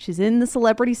 17, she's in the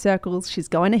celebrity circles, she's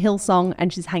going to Hillsong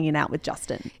and she's hanging out with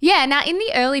Justin. Yeah, now in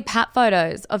the early pap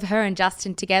photos of her and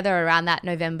Justin together around that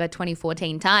November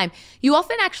 2014 time, you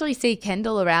often actually see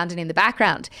Kendall around and in the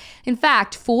background. In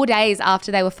fact, 4 days after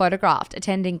they were photographed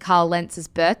attending Carl Lentz's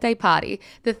birthday party,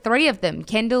 the three of them,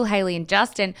 Kendall, Hailey and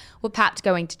Justin, were papped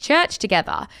going to church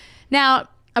together. Now,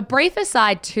 a brief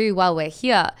aside too while we're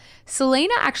here,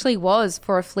 Selena actually was,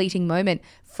 for a fleeting moment,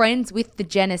 friends with the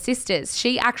Jenner sisters.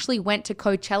 She actually went to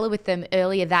Coachella with them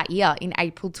earlier that year in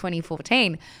April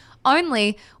 2014.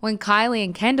 Only when Kylie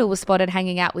and Kendall were spotted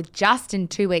hanging out with Justin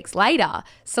 2 weeks later,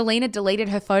 Selena deleted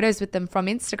her photos with them from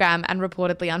Instagram and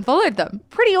reportedly unfollowed them.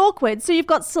 Pretty awkward. So you've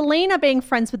got Selena being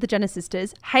friends with the Jenner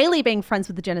sisters, Hailey being friends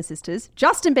with the Jenner sisters,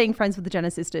 Justin being friends with the Jenner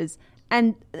sisters,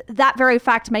 and that very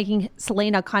fact making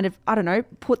Selena kind of, I don't know,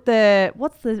 put the,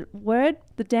 what's the word?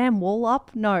 The damn wall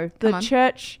up? No, the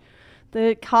church...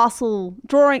 The castle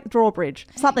drawbridge,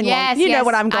 something like you know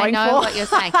what I'm going for. I know what you're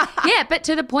saying. Yeah, but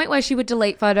to the point where she would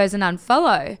delete photos and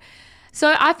unfollow.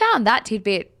 So I found that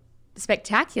tidbit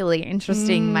spectacularly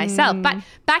interesting myself. But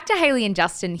back to Hailey and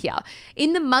Justin here.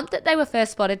 In the month that they were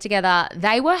first spotted together,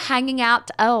 they were hanging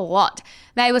out a lot.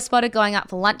 They were spotted going out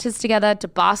for lunches together, to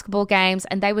basketball games,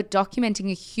 and they were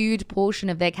documenting a huge portion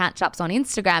of their catch-ups on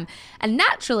Instagram. And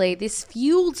naturally, this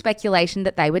fueled speculation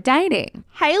that they were dating.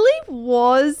 Hailey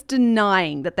was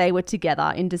denying that they were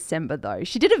together in December, though.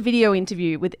 She did a video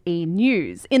interview with E!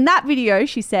 News. In that video,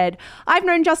 she said, "I've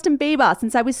known Justin Bieber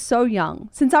since I was so young,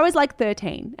 since I was like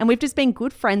 13, and we've just been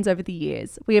good friends over the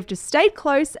years. We have just stayed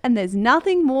close, and there's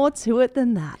nothing more to it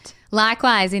than that."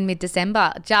 Likewise, in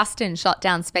mid-December, Justin shot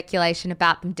down speculation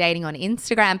about them dating on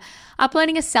Instagram,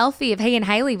 uploading a selfie of he and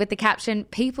Hailey with the caption,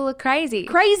 "People are crazy.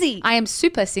 Crazy. I am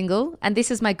super single, and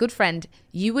this is my good friend.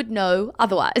 You would know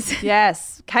otherwise."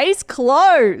 Yes. Case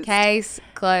closed. Case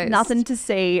closed. Nothing to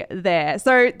see there.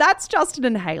 So that's Justin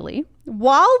and Hailey.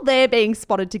 While they're being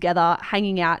spotted together,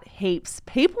 hanging out heaps,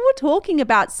 people were talking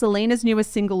about Selena's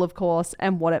newest single, of course,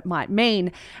 and what it might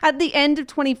mean. At the end of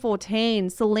 2014,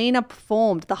 Selena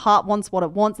performed The Heart Wants What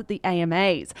It Wants at the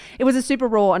AMAs. It was a super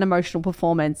raw and emotional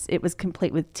performance. It was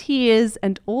complete with tears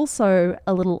and also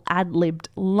a little ad-libbed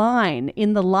line.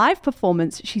 In the live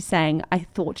performance, she sang, "I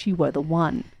Thought You Were the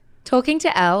One." Talking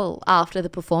to Elle after the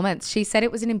performance, she said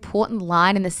it was an important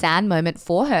line in the sad moment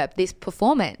for her, this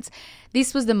performance.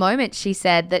 This was the moment, she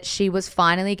said, that she was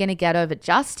finally going to get over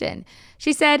Justin.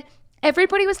 She said,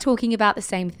 "Everybody was talking about the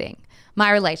same thing,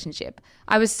 my relationship.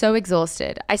 I was so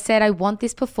exhausted. I said I want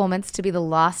this performance to be the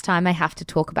last time I have to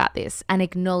talk about this and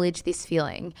acknowledge this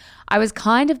feeling. I was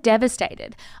kind of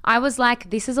devastated. I was like,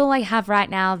 this is all I have right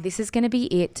now. This is going to be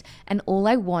it. And all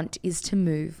I want is to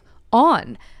move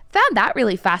on." Found that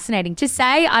really fascinating to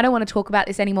say, I don't want to talk about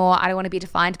this anymore. I don't want to be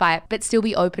defined by it, but still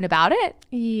be open about it.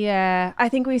 Yeah, I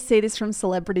think we see this from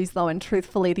celebrities though, and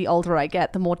truthfully, the older I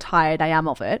get, the more tired I am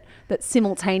of it. That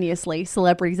simultaneously,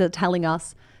 celebrities are telling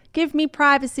us, "Give me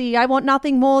privacy. I want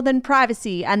nothing more than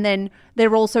privacy." And then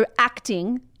they're also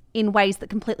acting in ways that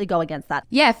completely go against that.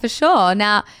 Yeah, for sure.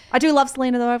 Now, I do love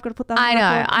Selena though. I've got to put that on I the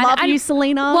know. record. Love you,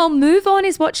 Selena. Well, move on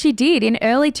is what she did. In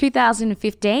early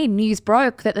 2015, news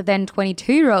broke that the then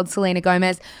 22-year-old Selena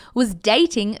Gomez was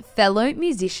dating fellow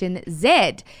musician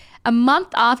Zedd. A month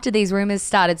after these rumors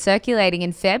started circulating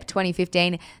in Feb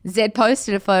 2015, Zedd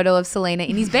posted a photo of Selena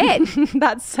in his bed.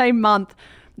 That same month,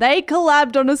 they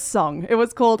collabed on a song. It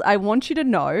was called "I Want You to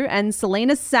Know," and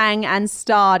Selena sang and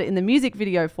starred in the music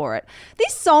video for it.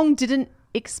 This song didn't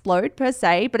explode per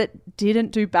se, but it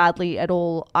didn't do badly at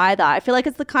all either. I feel like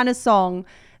it's the kind of song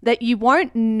that you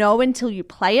won't know until you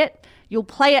play it. You'll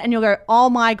play it and you'll go, "Oh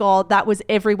my God, that was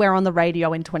everywhere on the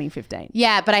radio in 2015.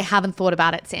 Yeah, but I haven't thought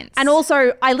about it since. And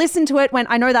also, I listened to it when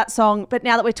I know that song, but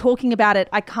now that we're talking about it,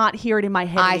 I can't hear it in my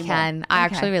head anymore. I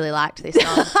actually really liked this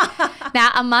song.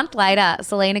 Now, a month later,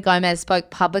 Selena Gomez spoke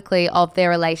publicly of their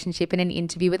relationship in an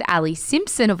interview with Ali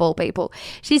Simpson, of all people.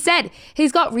 She said,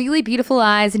 "He's got really beautiful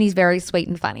eyes and he's very sweet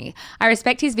and funny. I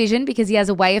respect his vision because he has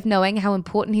a way of knowing how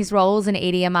important his role as an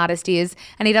EDM artist is,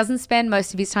 and he doesn't spend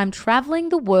most of his time traveling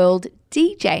the world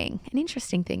DJing." An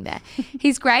interesting thing there.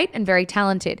 He's great and very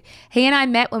talented. He and I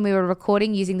met when we were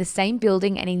recording using the same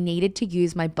building and he needed to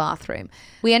use my bathroom.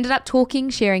 We ended up talking,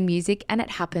 sharing music, and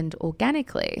it happened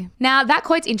organically. Now, that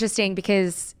quote's interesting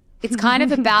because it's kind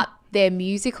of about their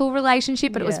musical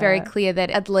relationship, but it was very clear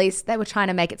that at least they were trying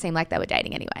to make it seem like they were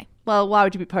dating anyway. Well, why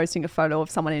would you be posting a photo of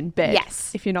someone in bed?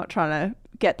 Yes. If you're not trying to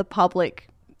get the public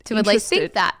to at least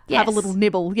think that. Have a little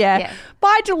nibble. Yeah.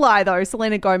 By July, though,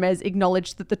 Selena Gomez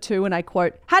acknowledged that the two, and I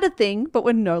quote, had a thing, but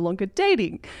were no longer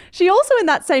dating. She also, in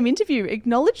that same interview,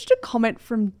 acknowledged a comment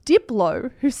from Diplo,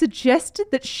 who suggested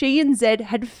that she and Zed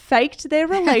had faked their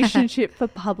relationship for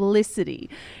publicity.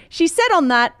 She said on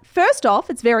that, "First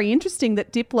off, it's very interesting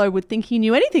that Diplo would think he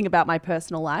knew anything about my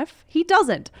personal life. He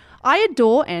doesn't. I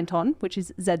adore Anton," which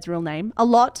is Zed's real name, "a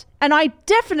lot, and I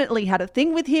definitely had a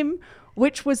thing with him,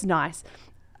 which was nice."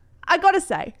 I gotta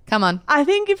say, come on. I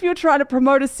think if you're trying to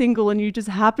promote a single and you just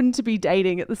happen to be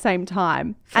dating at the same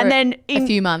time, and then a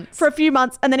few months,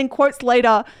 and then in quotes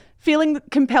later, feeling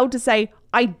compelled to say,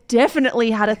 "I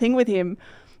definitely had a thing with him,"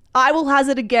 I will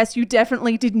hazard a guess you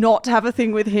definitely did not have a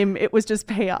thing with him. It was just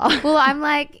PR. Well, I'm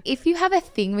like, if you have a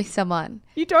thing with someone,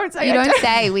 you don't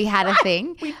say we had a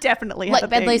thing. We definitely had a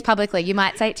thing. At least publicly. You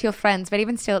might say it to your friends, but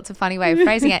even still, it's a funny way of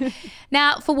phrasing it.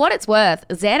 Now, for what it's worth,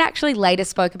 Zed actually later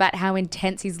spoke about how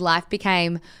intense his life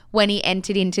became when he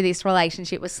entered into this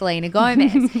relationship with Selena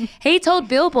Gomez. He told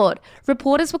Billboard,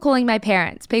 "Reporters were calling my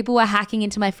parents. People were hacking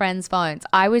into my friends' phones.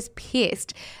 I was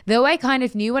pissed. Though I kind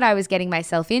of knew what I was getting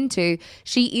myself into,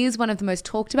 she is one of the most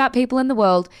talked about people in the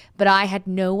world, but I had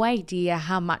no idea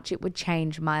how much it would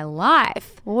change my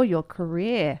life." Or your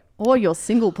career. Or your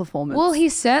single performance. Well,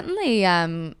 he's certainly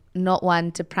not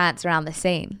one to prance around the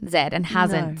scene, Zed, and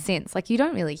hasn't since. Like, you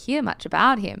don't really hear much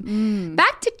about him.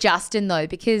 Back to Justin, though,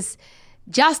 because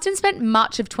Justin spent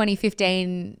much of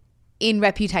 2015 in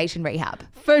reputation rehab.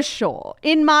 For sure.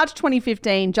 In March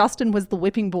 2015, Justin was the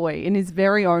whipping boy in his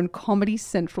very own Comedy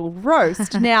Central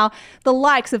roast. Now, the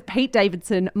likes of Pete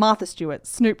Davidson, Martha Stewart,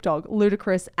 Snoop Dogg,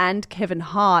 Ludacris, and Kevin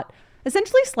Hart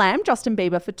essentially slammed Justin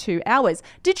Bieber for 2 hours.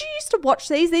 Did you used to watch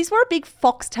these? These were a big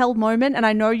Foxtel moment, and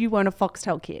I know you weren't a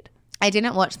Foxtel kid. I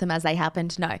didn't watch them as they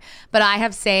happened, no. But I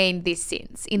have seen this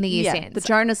since, in the years since. The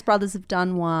Jonas Brothers have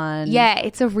done one. Yeah,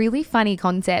 it's a really funny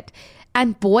concept.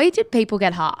 And boy, did people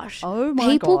get harsh. Oh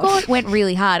my gosh. Went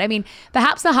really hard. I mean,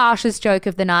 perhaps the harshest joke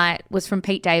of the night was from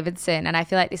Pete Davidson. And I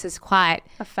feel like this is quite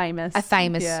a famous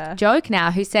joke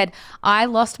now, who said, "I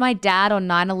lost my dad on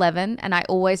 9/11 and I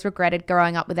always regretted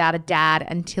growing up without a dad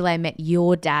until I met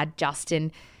your dad,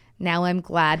 Justin. Now I'm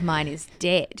glad mine is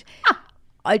dead."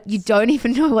 You don't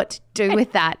even know what to do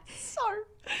with that.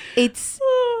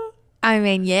 I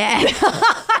mean, yeah.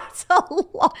 It's a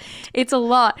lot. It's a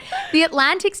lot. The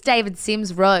Atlantic's David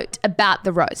Sims wrote about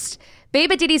the roast.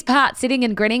 Bieber did his part, sitting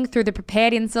and grinning through the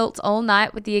prepared insults all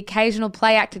night with the occasional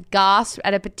play-acted gasp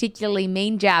at a particularly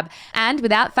mean jab. And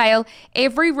without fail,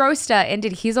 every roaster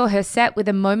ended his or her set with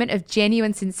a moment of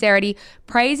genuine sincerity,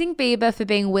 praising Bieber for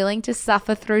being willing to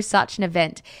suffer through such an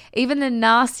event. Even the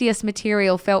nastiest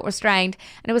material felt restrained,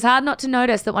 and it was hard not to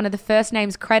notice that one of the first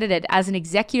names credited as an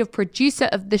executive producer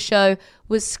of the show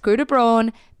was Scooter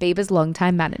Braun, Bieber's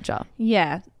longtime manager.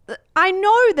 Yeah. I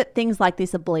know that things like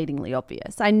this are bleedingly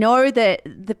obvious. I know that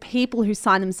the people who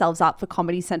sign themselves up for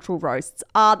Comedy Central roasts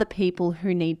are the people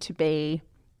who need to be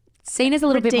seen as a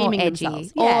little bit more edgy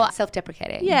or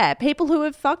self-deprecating. Yeah, people who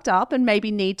have fucked up and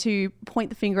maybe need to point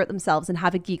the finger at themselves and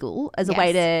have a giggle as a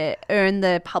way to earn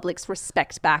the public's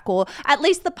respect back, or at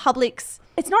least the public's,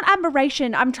 it's not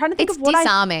admiration. I'm trying to think of what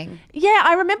disarming.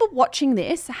 I remember watching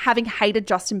this, having hated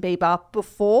Justin Bieber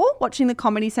before watching the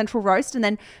Comedy Central roast, and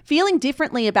then feeling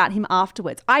differently about him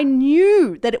afterwards. I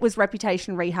knew that it was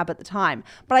reputation rehab at the time,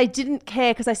 but I didn't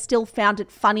care because I still found it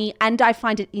funny, and I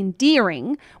find it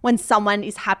endearing when someone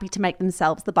is happy to make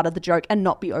themselves the butt of the joke and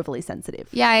not be overly sensitive.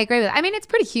 Yeah, I agree with that. I mean, it's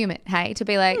pretty human, hey, to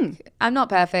be like, I'm not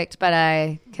perfect, but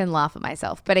I can laugh at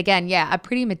myself. But again, a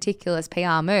pretty meticulous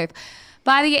PR move.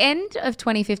 By the end of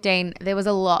 2015, there was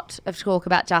a lot of talk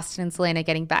about Justin and Selena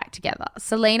getting back together.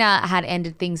 Selena had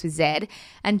ended things with Zed,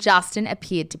 and Justin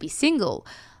appeared to be single.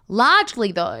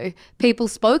 Largely, though, people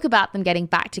spoke about them getting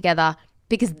back together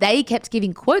because they kept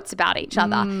giving quotes about each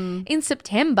other. In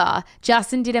September,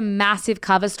 Justin did a massive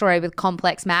cover story with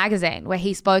Complex magazine where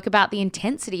he spoke about the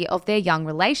intensity of their young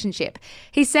relationship.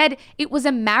 He said it was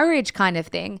a marriage kind of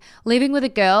thing. Living with a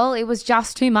girl, it was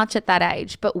just too much at that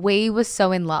age, but we were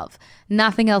so in love.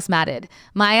 Nothing else mattered.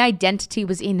 My identity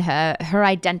was in her. Her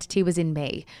identity was in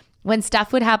me. When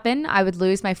stuff would happen, I would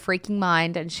lose my freaking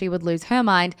mind and she would lose her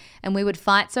mind, and we would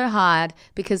fight so hard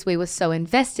because we were so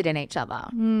invested in each other.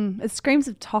 It screams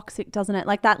of toxic, doesn't it?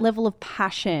 Like that level of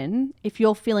passion, if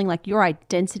you're feeling like your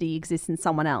identity exists in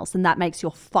someone else and that makes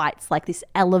your fights like this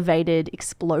elevated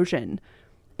explosion,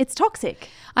 it's toxic.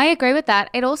 I agree with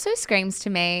that. It also screams to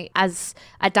me as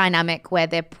a dynamic where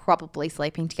they're probably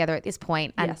sleeping together at this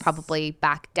point and probably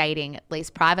back dating, at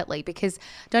least privately, because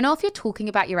don't know if you're talking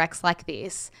about your ex like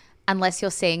this unless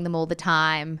you're seeing them all the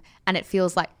time and it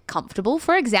feels like comfortable.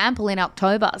 For example, in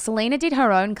October, Selena did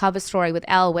her own cover story with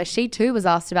Elle where she too was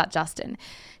asked about Justin.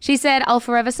 She said, I'll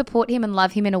forever support him and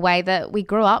love him in a way that we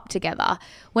grew up together.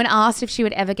 When asked if she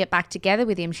would ever get back together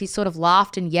with him, she sort of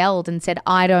laughed and yelled and said,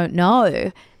 I don't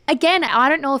know. Again, I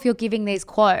don't know if you're giving these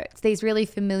quotes, these really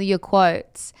familiar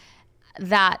quotes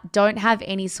that don't have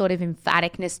any sort of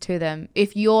emphaticness to them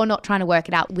if you're not trying to work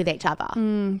it out with each other.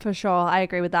 For sure. I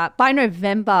agree with that. By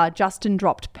November, Justin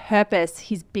dropped Purpose,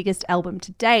 his biggest album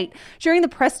to date. During the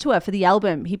press tour for the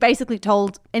album, he basically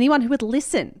told anyone who would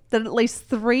listen that at least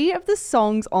 3 of the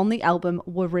songs on the album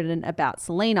were written about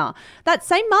Selena. That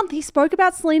same month, he spoke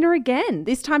about Selena again,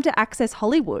 this time to Access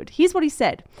Hollywood. Here's what he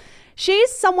said. She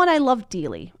is someone I love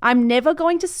dearly. I'm never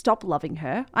going to stop loving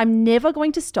her. I'm never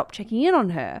going to stop checking in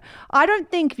on her. I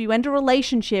don't think if you end a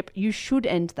relationship, you should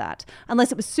end that,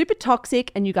 unless it was super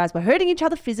toxic and you guys were hurting each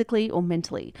other physically or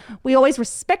mentally. We always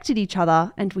respected each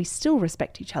other and we still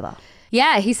respect each other.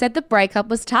 Yeah, he said the breakup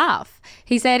was tough.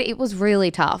 He said it was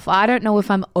really tough. I don't know if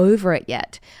I'm over it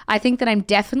yet. I think that I'm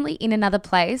definitely in another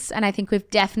place and I think we've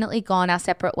definitely gone our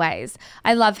separate ways.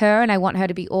 I love her and I want her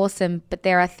to be awesome, but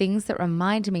there are things that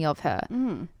remind me of her.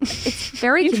 It's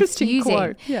very Interesting confusing.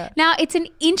 quote. Yeah. Now, it's an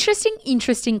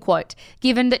interesting quote,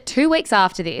 given that 2 weeks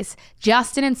after this,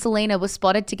 Justin and Selena were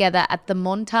spotted together at the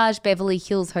Montage Beverly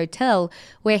Hills Hotel,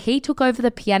 where he took over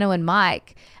the piano and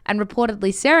mic and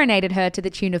reportedly serenaded her to the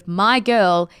tune of My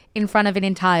Girl in front of an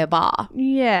entire bar.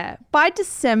 Yeah. By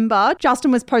December,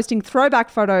 Justin was posting throwback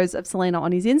photos of Selena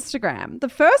on his Instagram. The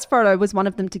first photo was one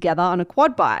of them together on a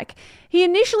quad bike. He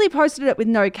initially posted it with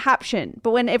no caption,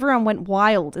 but when everyone went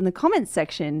wild in the comments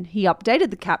section, he updated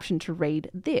the caption to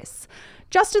read this: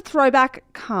 just a throwback,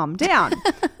 calm down.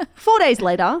 4 days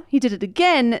later, he did it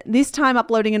again, this time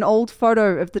uploading an old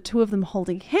photo of the two of them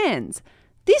holding hands,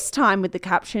 this time with the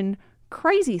caption,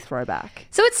 crazy throwback.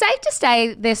 So it's safe to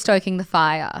say they're stoking the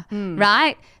fire,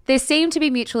 right? There seemed to be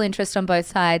mutual interest on both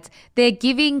sides. They're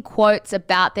giving quotes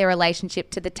about their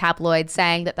relationship to the tabloids,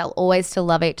 saying that they'll always still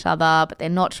love each other, but they're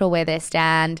not sure where they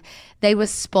stand. They were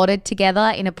spotted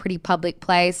together in a pretty public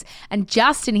place, and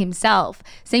Justin himself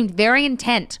seemed very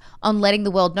intent on letting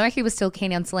the world know he was still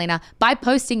keen on Selena by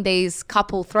posting these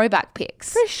couple throwback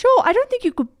pics. For sure. I don't think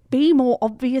you could be more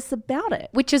obvious about it.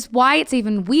 Which is why it's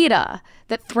even weirder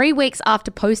that 3 weeks after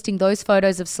posting those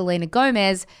photos of Selena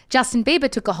Gomez, Justin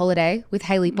Bieber took a holiday with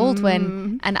Hailey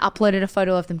Baldwin and uploaded a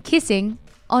photo of them kissing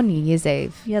on New Year's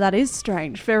Eve. Yeah, that is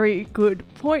strange. Very good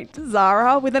point,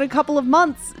 Zara. Within a couple of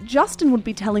months, Justin would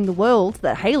be telling the world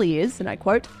that Hailey is, and I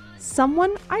quote,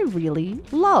 someone I really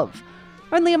love.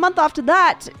 Only a month after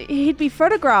that, he'd be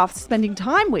photographed spending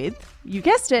time with, you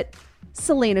guessed it,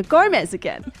 Selena Gomez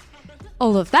again.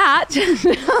 All of that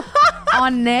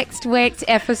on next week's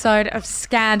episode of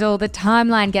Scandal. The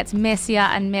timeline gets messier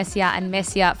and messier and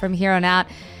messier from here on out.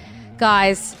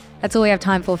 Guys, that's all we have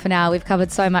time for now. We've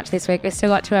covered so much this week. We've still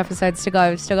got 2 episodes to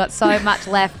go. We've still got so much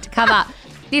left to cover.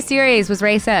 This series was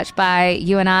researched by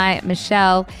you and I,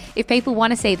 Michelle. If people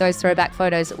want to see those throwback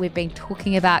photos that we've been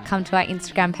talking about, come to our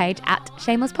Instagram page at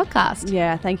Shameless Podcast.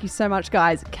 Yeah, thank you so much,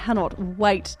 guys. Cannot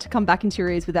wait to come back into your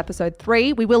ears with episode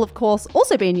 3. We will, of course,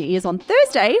 also be in your ears on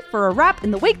Thursday for a wrap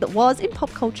in the week that was in pop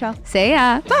culture. See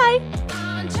ya. Bye.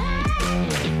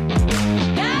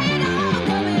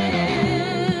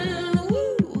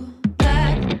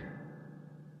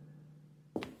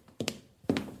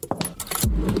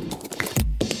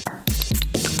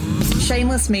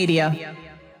 Shameless Media.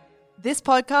 This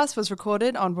podcast was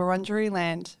recorded on Wurundjeri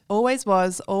land. Always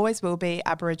was, always will be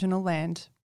Aboriginal land.